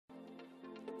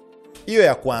Hiyo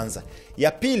ya kwanza.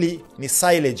 Ya pili ni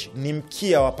silage, ni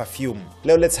mkia wa perfume.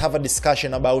 Leo let's have a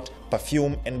discussion about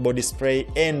perfume and body spray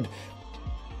and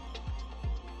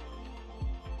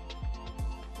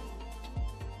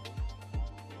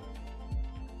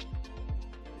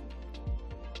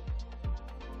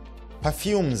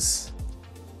perfumes.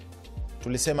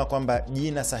 Tulisema kwamba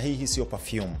jina sahihi sio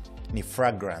perfume, ni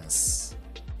fragrance.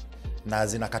 Na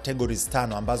zina categories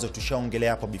 5 ambazo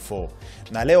tushaongelea hapo before.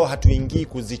 Na leo hatuingii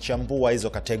kuzichambua hizo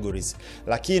categories.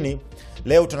 Lakini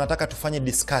leo tunataka tufanye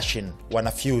discussion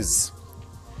wana fuse.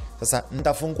 Sasa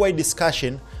nitafungua hii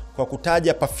discussion kwa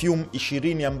kutaja perfume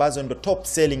 20 ambazo ndo top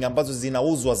selling, ambazo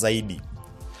zinauzwa zaidi.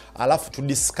 Alafu tu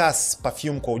discuss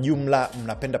perfume kwa ujumla,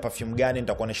 mnapenda perfume gani,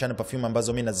 nitakuoneshana perfume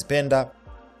ambazo mimi nazipenda.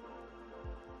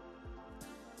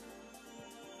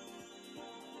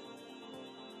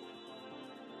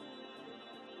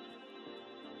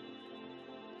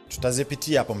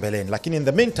 Tutazipitia hapo mbeleni, lakini in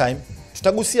the meantime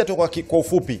tutagusia tu kwa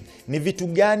ufupi ni vitu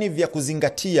gani vya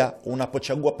kuzingatia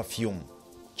unapochagua perfume.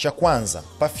 Cha kwanza,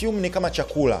 perfume ni kama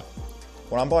chakula.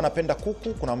 Kuna ambao wanapenda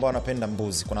kuku, kuna ambao wanapenda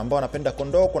mbuzi, kuna ambao wanapenda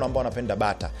kondoo, kuna ambao wanapenda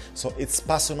bata. So it's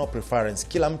personal preference.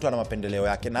 Kila mtu ana mapendeleo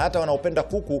yake. Na hata wanaopenda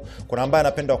kuku, kuna ambaye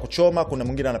anapenda wa kuchoma, kuna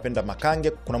mwingine anapenda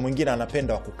makange, kuna mwingine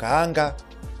anapenda wa kukaanga.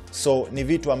 So ni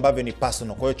vitu ambavyo ni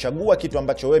personal. Kwa hiyo chagua kitu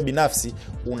ambacho wewe binafsi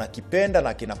unakipenda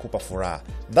na kinakupa furaha.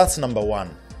 That's number 1.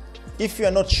 If you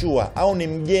are not sure au ni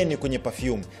mgeni kwenye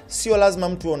perfume, sio lazima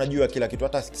mtu unajua kila kitu.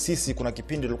 Hata sisi kuna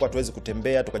kipindi tulikuwa tuwezi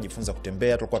kutembea, tukajifunza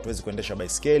kutembea, tulikuwa tuwezi kuendesha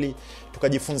baiskeli,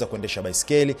 tukajifunza kuendesha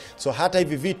baiskeli. So hata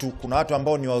hivi vitu kuna watu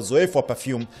ambao ni wazoefu wa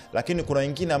perfume, lakini kuna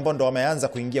wengine ambao ndo wameanza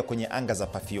kuingia kwenye anga za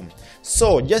perfume.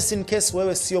 So just in case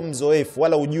wewe sio mzoefu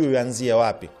wala ujui uanzie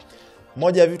wapi,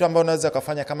 moja ya vitu ambavyo unaweza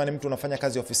kufanya, kama ni mtu unafanya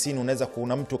kazi ofisini, unaweza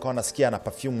kuona mtu ukawa unasikia ana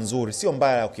perfume nzuri, sio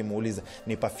mbaya ukimuuliza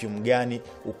ni perfume gani,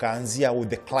 ukaanzia with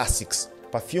the classics.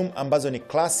 Perfume ambazo ni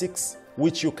classics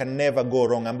which you can never go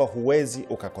wrong, ambao huwezi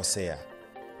ukakosea.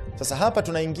 Sasa hapa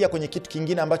tunaingia kwenye kitu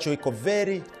kingine ambacho iko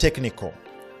very technical,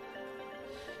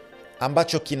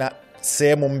 ambacho kina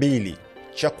sehemu mbili.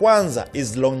 Cha kwanza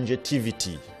is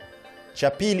longevity,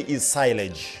 cha pili is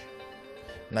silage.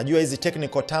 Najua hizi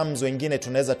technical terms wengine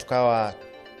tunaweza tukawa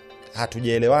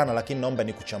hatujaelewana, lakini naomba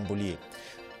nikuchambulie.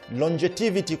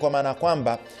 Longevity kwa maana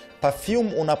kwamba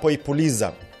perfume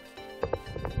unapoipuliza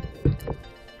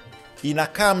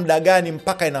inakaa muda gani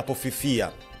mpaka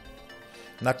inapofifia.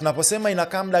 Na tunaposema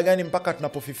inakaa muda gani mpaka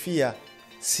tunapofifia,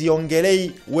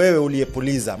 siongelei wewe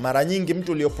uliyepuliza. Mara nyingi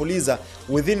mtu uliyopuliza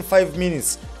within 5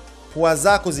 minutes pua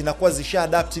zako zinakuwa zisha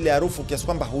adapt ile harufu kiasi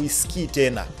kwamba huisikii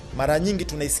tena. Mara nyingi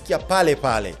tunaisikia pale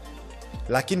pale.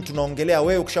 Lakini tunaongelea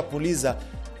wewe ukishapuliza,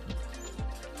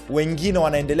 wengine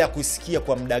wanaendelea kuisikia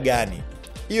kwa muda gani.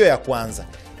 Hiyo ya kwanza.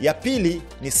 Ya pili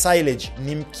ni silage,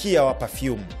 ni mkia wa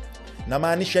perfume. Na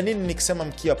maanisha nini nikisema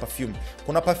mkia wa perfume?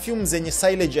 Kuna perfume zenye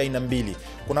silage aina mbili.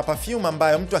 Kuna perfume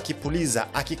ambayo mtu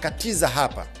akipuliza, akikatiza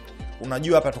hapa,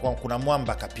 unajua hapa kuna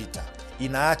mwamba kapita.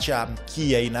 Inaacha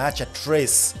mkia, inaacha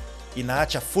trace,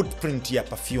 inaacha footprint ya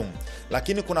perfume.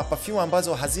 Lakini kuna perfume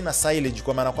ambazo hazina silage,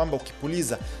 kwa maana kwamba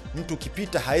ukipuliza mtu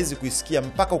ukipita haezi kuisikia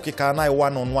mpaka ukikaa naye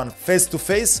one on one, face to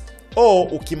face, au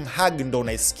ukimhug ndo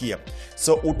unaisikia.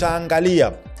 So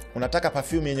utaangalia unataka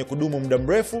perfume yenye kudumu muda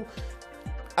mrefu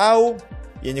au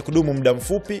yenye kudumu muda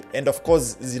mfupi, and of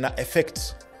course zina effect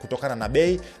kutokana na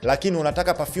bei. Lakini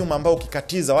unataka perfume ambayo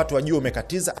ukikatiza watu wajue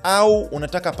umekatiza, au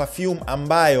unataka perfume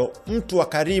ambayo mtu wa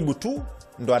karibu tu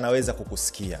ndo anaweza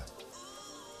kukusikia.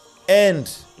 And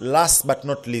last but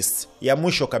not least, ya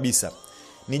mwisho kabisa,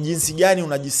 ni jinsi gani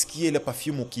unajisikia ile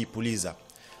perfume ukiipuliza.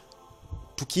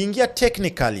 Tukiingia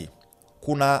technically,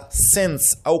 kuna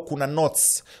scents au kuna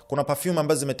notes. Kuna perfume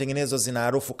ambazo zimetengenezwa zina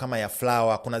harufu kama ya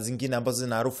flower, kuna zingine ambazo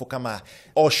zina harufu kama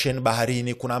ocean,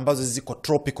 baharini, kuna ambazo ziko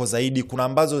tropical zaidi, kuna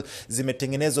ambazo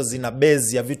zimetengenezwa zina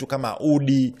base ya vitu kama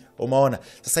udi, umeona.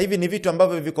 Sasa hivi ni vitu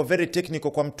ambavyo viko very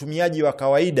technical, kwa mtumiaji wa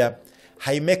kawaida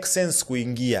hai make sense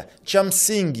kuingia. Cha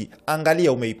msingi,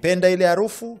 angalia umeipenda ile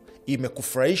harufu,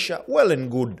 imekufurahisha, well and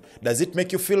good. Does it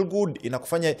make you feel good?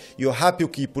 Inakufanya you're happy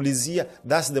ukiipulizia?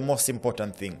 That's the most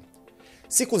important thing.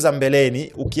 Siku za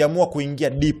mbeleni ukiamua kuingia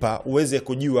deeper uweze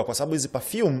kujua, kwa sababu hizi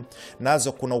perfume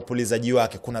nazo kuna upulizaji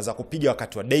wake. Kuna za kupiga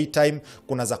wakati wa daytime,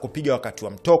 kuna za kupiga wakati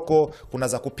wa mtoko, kuna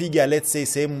za kupiga let's say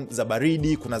sehemu za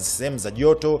baridi, kuna sehemu za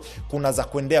joto, kuna za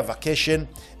kuendea vacation.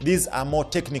 These are more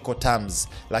technical terms,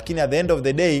 lakini at the end of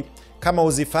the day, kama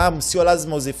uzifahamu, sio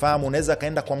lazima uzifahamu, unaweza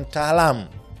kaenda kwa mtaalamu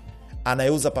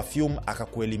anayeuza perfume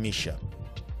akakuelimisha.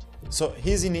 So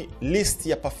hizi ni list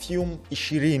ya perfume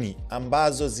 20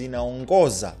 ambazo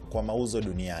zinaongoza kwa mauzo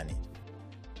duniani.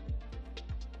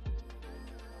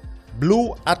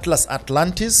 Blue Atlas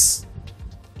Atlantis,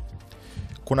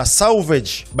 kuna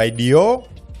Sauvage by Dior,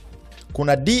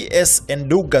 kuna DS and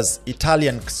Dugas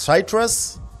Italian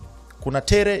Citrus, kuna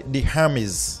Terre de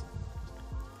Hermes,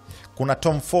 kuna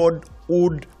Tom Ford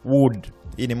Wood.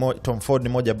 Hii ni Tom Ford ni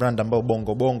moja brand ambayo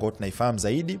bongo tunaifahamu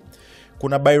zaidi.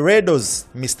 Kuna Byredo's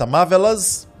Mr.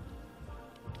 Marvelous,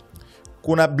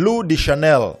 kuna Blue de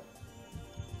Chanel,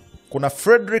 kuna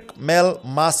Frederic Mel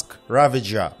Mask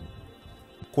Ravager,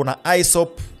 kuna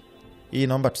Aesop. Hii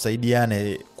naomba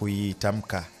tusaidiane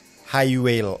kuitamka.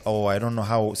 Highwell, I don't know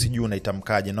how, sijui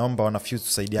unaitamkaje. Naomba wanafuse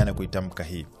tusaidiane kuitamka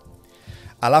hii.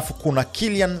 Alafu kuna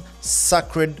Kilian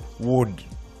Sacred Wood,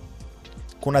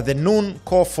 kuna The Noon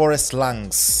Core Forest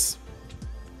Lungs.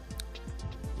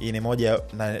 Hii ni moja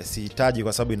na sihitaji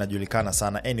kwa sababu inajulikana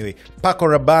sana. Anyway, Paco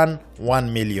Rabanne 1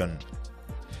 million.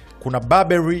 Kuna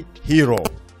Burberry Hero,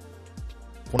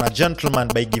 kuna Gentleman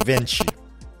by Givenchy,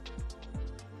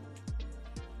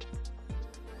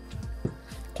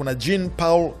 kuna Jean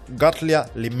Paul Gaultier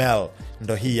Rimmel.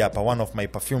 Ndo hii hapa, one of my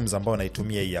perfumes ambao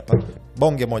naitumia hii hapa.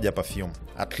 Bonge moja perfume,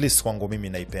 at least kwangu mimi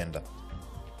naipenda.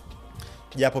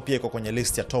 Japo pia iko kwenye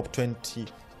list ya top 20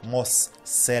 most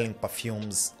selling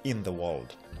perfumes in the world.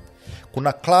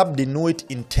 Kuna Club de Nuit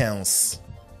Intense,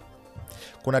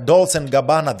 kuna Dolce &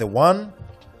 Gabbana The One,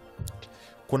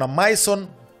 kuna Maison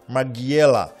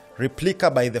Margiela Replica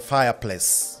by the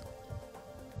Fireplace.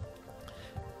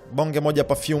 Bonge moja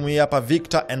perfume hii hapa,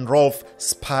 Victor and Rolf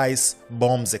Spice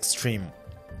Bombs Extreme.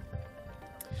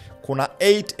 Kuna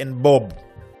 8 and Bob.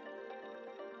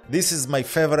 This is my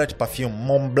favorite perfume,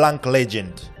 Mont Blanc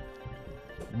Legend.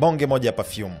 Bonge moja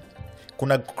perfume.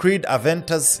 Kuna Creed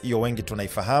Aventus, hiyo wengi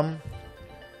tunaifahamu.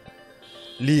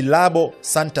 Le Labo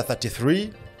Santa 33.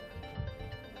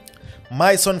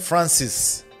 Maison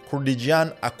Francis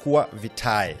Kurdijan Aqua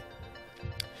Vitae.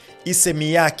 Issey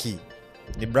Miyake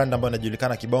ni brand ambayo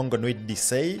inajulikana kibongo, Nuit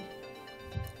D'Orsay.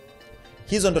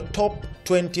 Hizo ndo top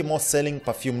 20 most selling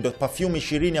perfume, ndo perfume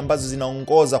 20 ambazo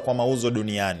zinaongoza kwa mauzo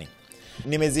duniani.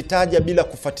 Nimezitaja bila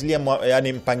kufuatilia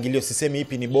yani mpangilio, sisemi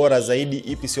ipi ni bora zaidi,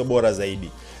 ipi sio bora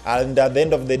zaidi. And at the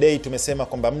end of the day tumesema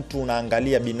kwamba mtu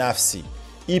unaangalia binafsi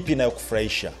ipi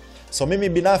inayokufurahisha. So mimi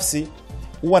binafsi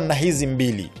huwa na hizi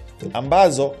mbili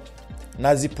ambazo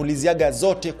nazipuliziaga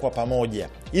zote kwa pamoja.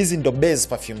 Hizi ndo base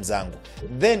perfume zangu.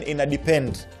 Then ina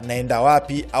depend naenda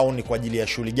wapi au ni kwa ajili ya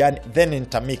shughuli gani, then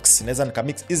nitamix. Naweza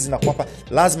nikamix hizi na kwapa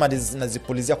lazima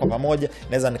nazipulizia kwa pamoja.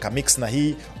 Naweza nikamix na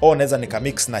hii au naweza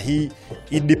nikamix na hii.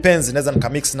 It depends. Naweza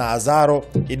nikamix na Azaro.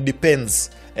 It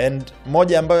depends. And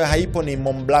moja ambayo haipo ni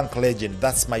Mont Blanc Legend.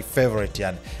 That's my favorite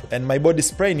yani. And my body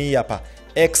spray ni hii hapa,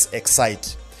 X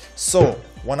Excite. So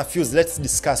wanafuse, let's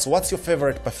discuss what's your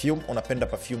favorite perfume. Unapenda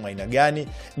perfume aina gani?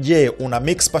 Je, una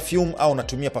mix perfume au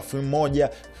unatumia perfume moja?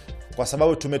 Kwa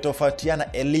sababu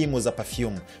tumetofautiana elimu za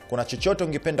perfume. Kuna chochote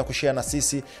ungependa kushare na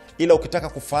sisi? Ila ukitaka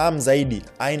kufahamu zaidi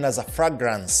aina za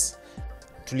fragrance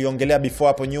tuliongelea before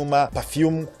hapo nyuma,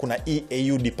 perfume kuna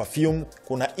EAUD perfume,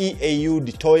 kuna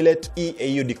EAUD toilet,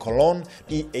 EAUD cologne,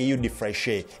 EAUD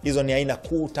fraîche. Hizo ni aina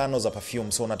kuu 5 za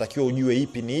perfume. So unatakiwa ujue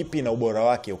ipi ni ipi na ubora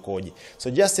wake ukoje. So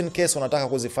just in case unataka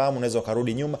kuzifahamu unaweza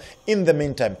kurudi nyuma. In the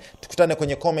meantime, tukutane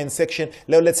kwenye comment section.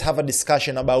 Leo let's have a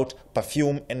discussion about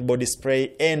perfume and body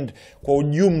spray and kwa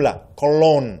ujumla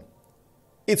cologne.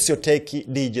 It's your techie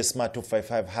DJ Smart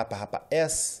 255 hapa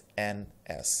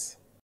SNS.